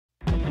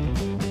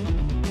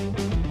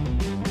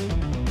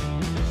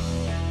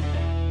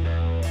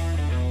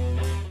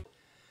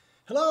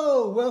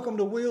Hello, welcome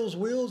to Wheels,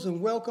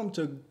 and welcome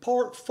to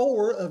part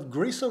 4 of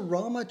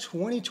Greaserama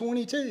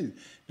 2022.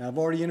 Now, I've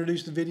already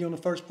introduced the video in the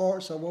first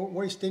part, so I won't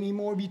waste any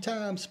more of your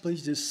time. So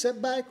please just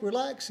sit back,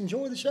 relax,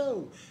 enjoy the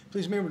show.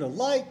 Please remember to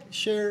like,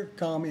 share,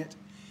 comment.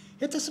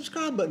 Hit the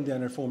subscribe button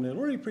down there for me. I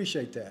really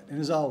appreciate that. And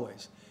as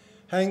always,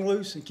 hang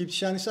loose and keep the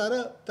shiny side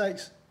up.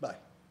 Thanks. Bye.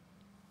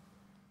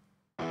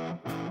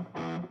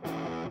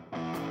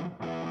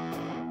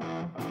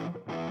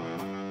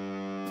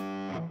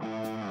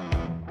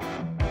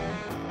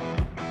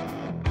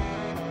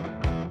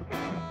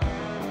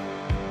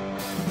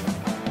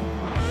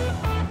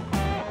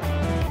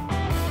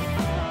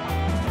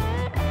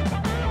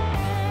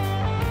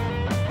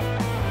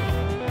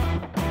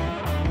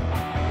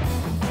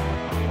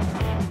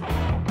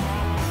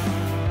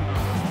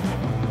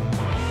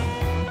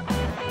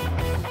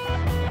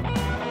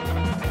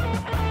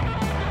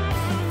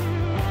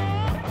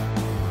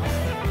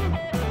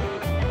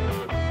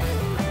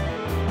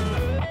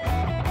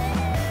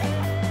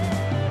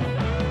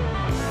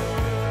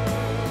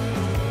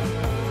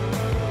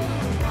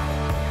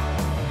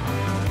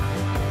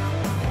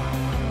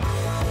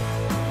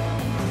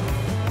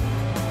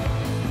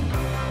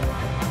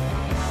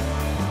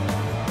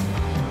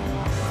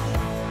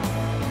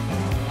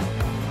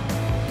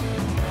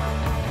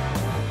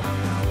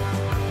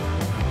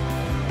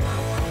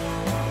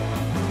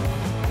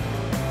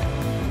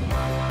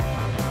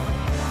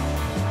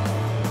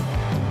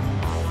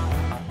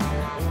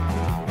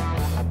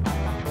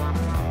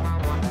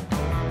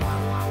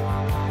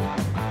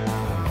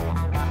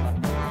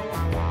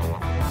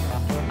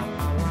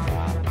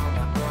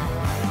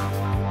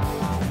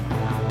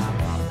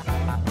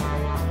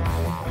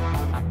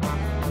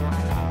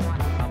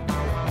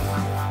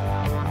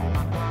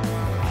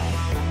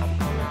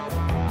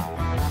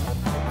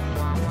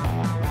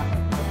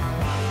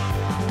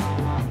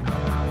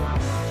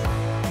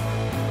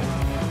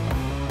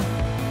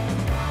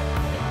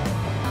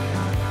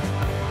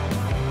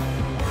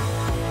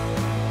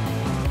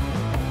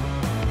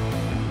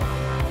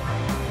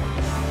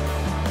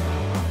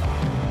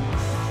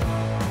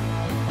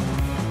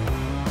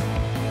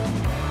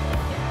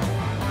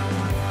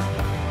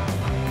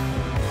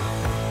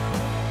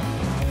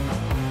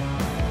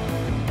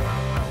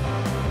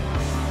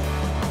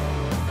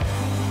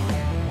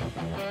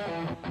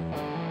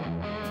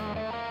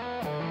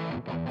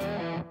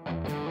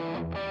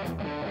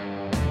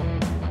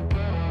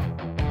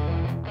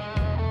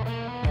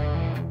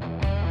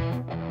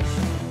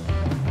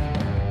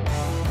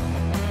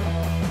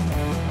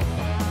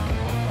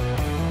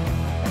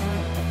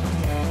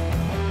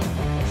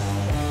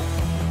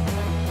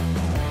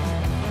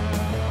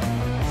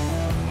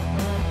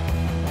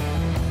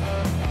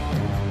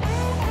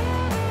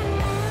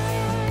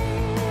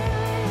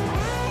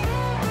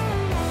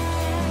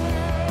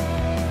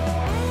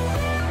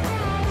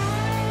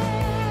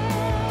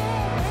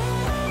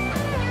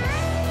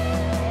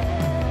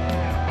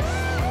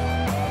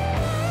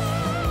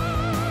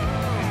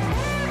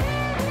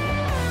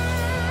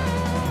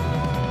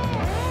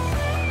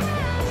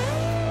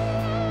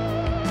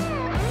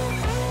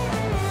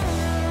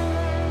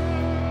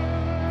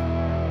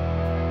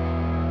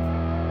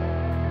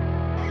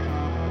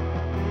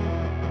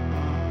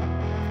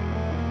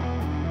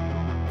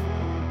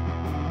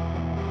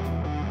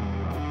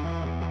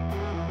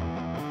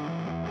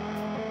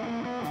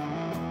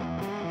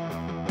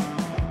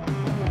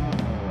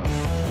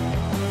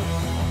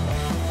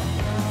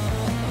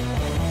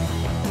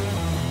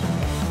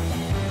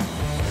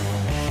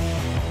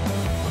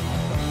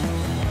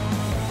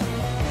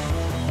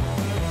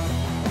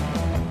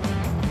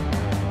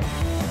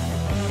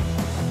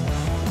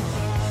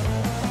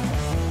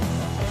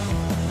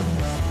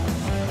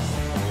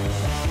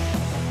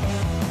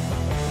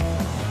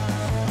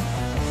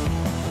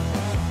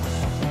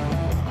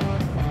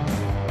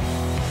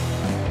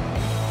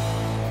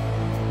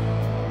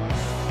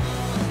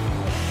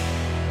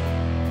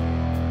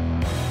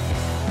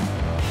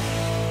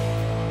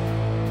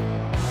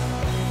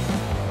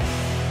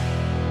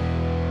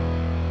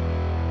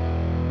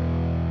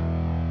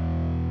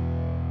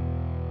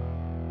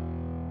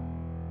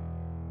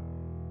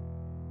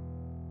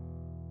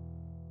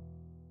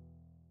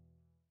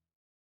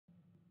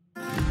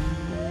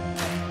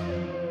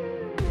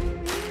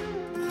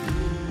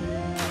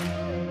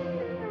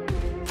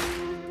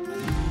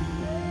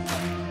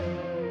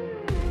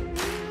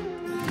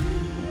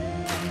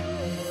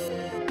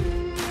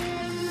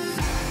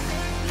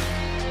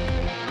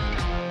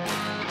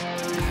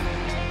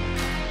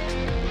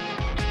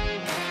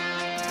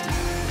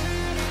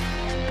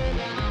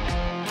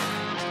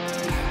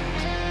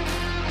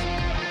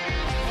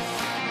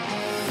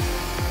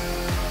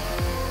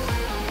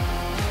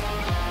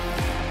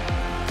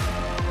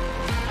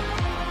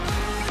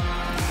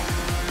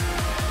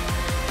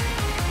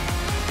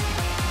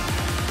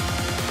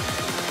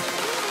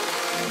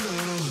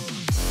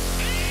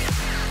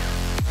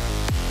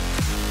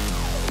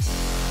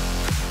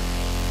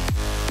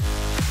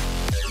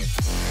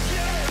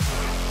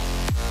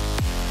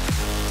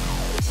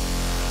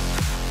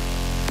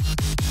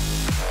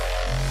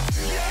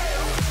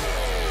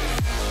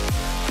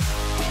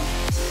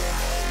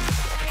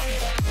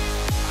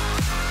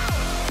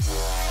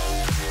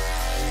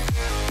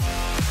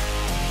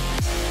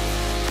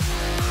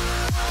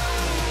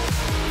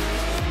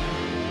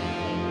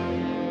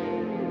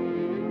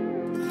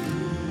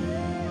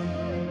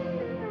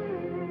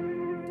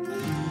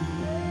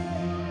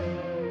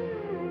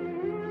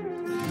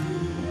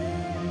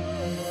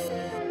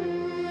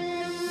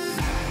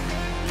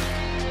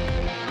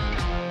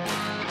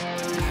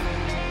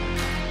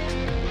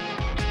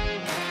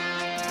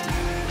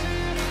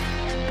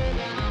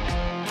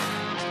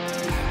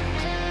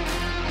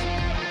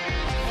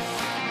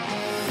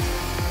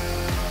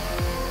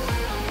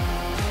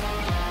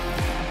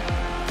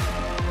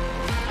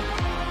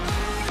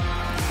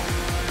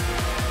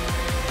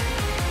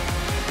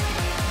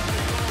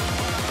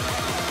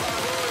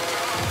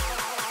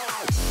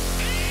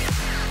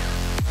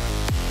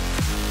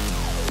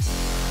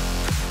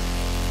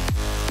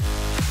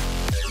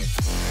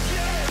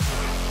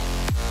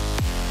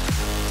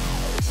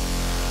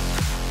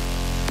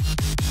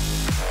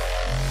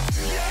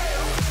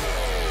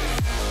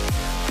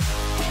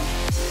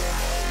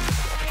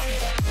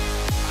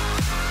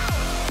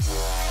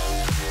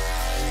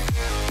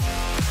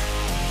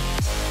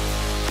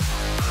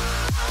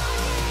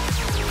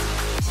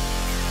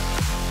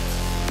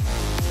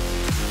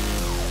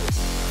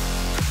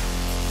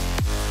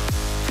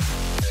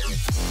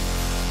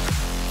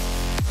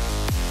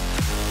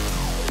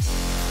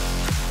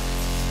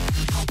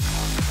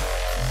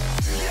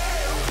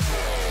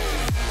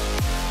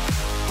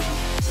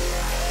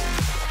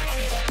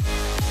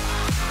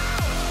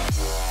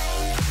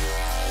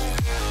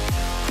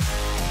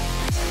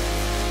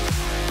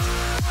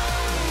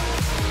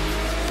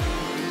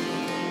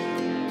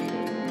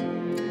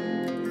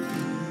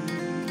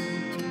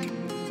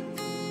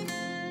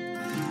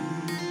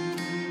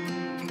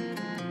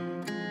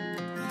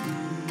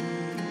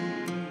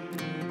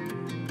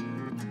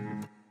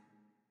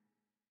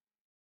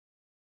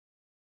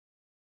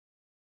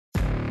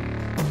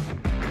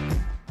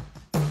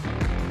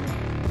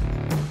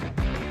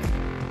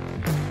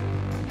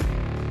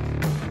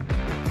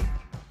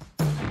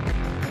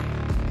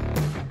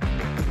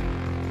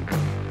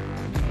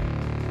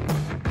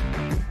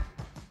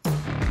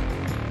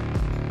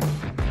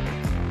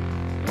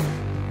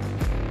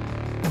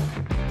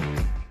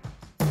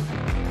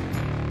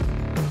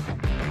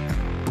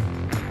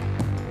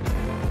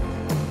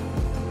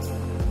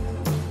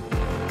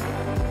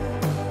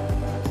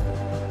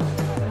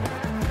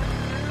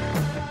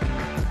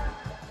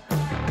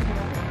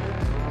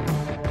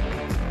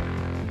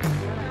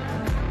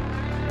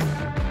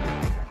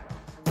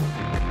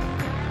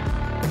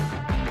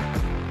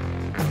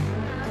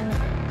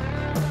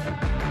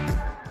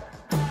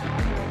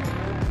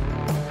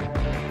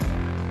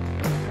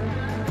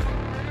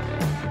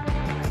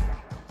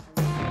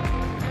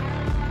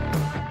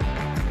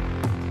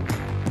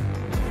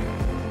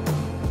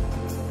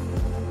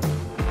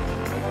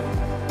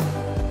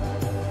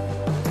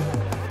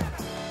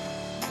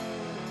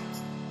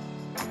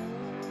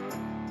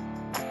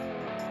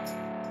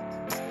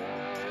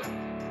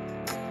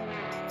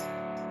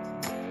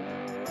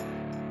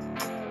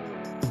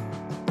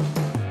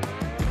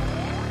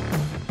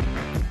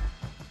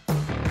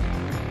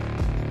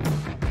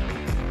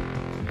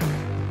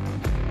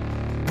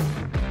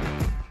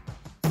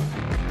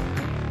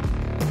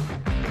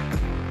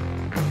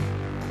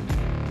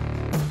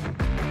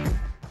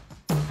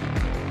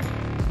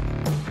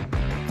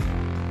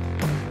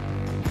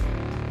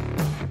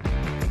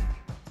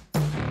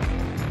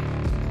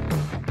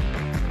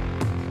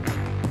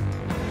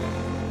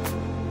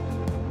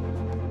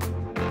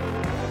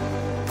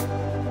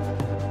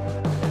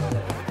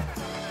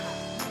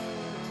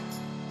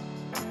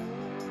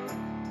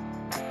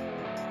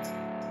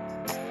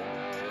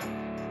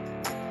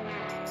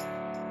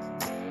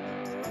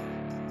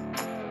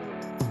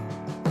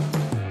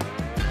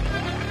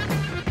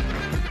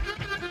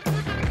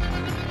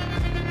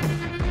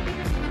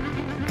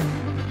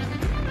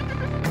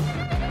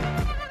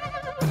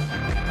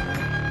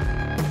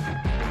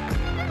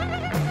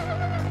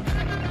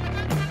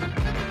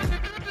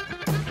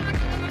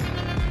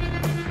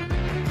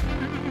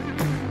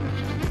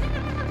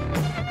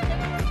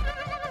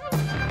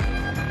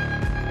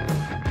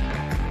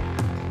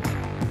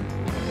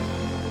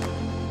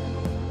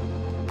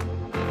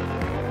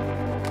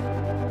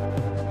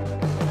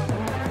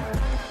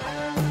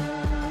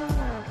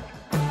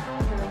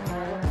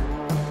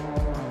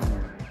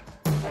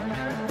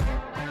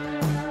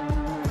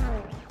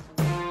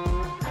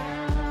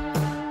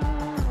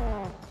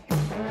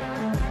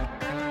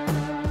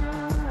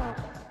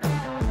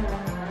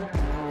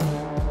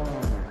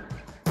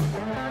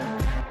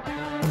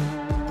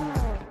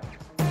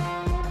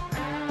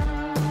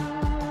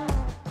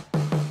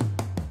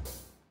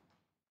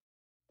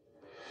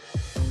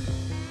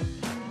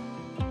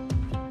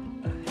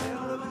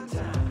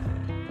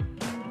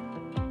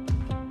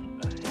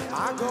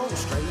 go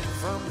straight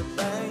from the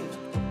bank,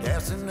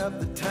 gassing up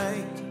the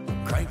tank,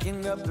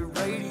 cranking up the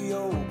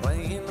radio,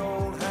 playing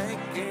old Hank.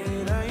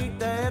 It ain't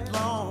that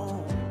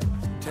long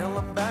till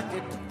I'm back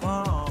at the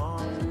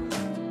farm.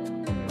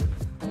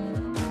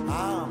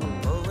 I'm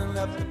pulling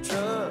up the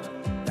truck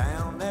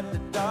down at the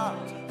dock.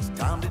 It's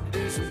time to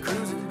do some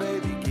cruising,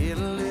 baby, get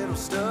a little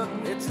stuck.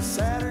 It's a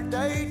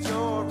Saturday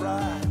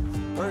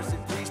joyride, Percy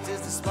Feast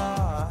is the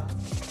spot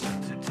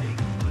to take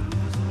the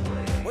blues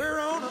away. We're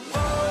on a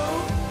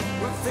boat,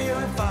 we're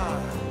feeling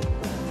fine,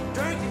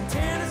 drinking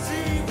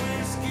Tennessee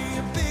whiskey,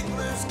 a big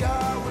blue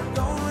sky. We're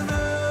going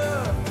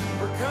up,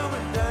 we're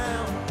coming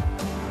down.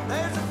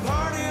 There's a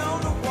party on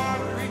the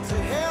water, it's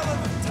a hell of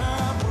a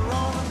time. We're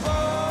on a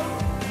boat,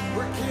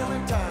 we're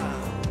killing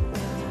time,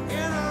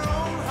 in our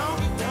own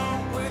honky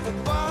tonk with a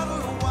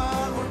bottle of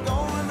wine. We're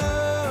going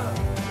up,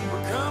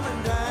 we're coming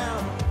down.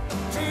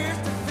 Cheers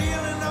to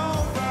feeling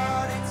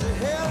alright, it's a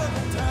hell of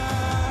a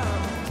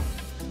time.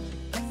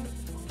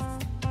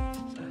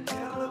 A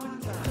hell of a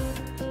time.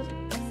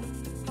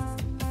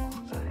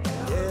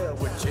 Yeah,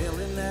 we're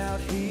chilling out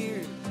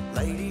here,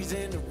 ladies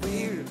in the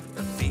rear,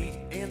 our feet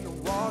in the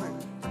water,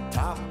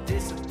 top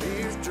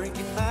disappears,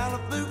 drinking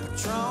Malibu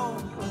Patron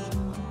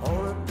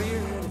or a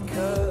beer in a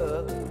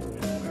cup.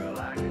 Girl,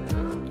 I can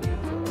hook you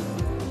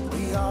up.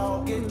 We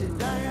all get to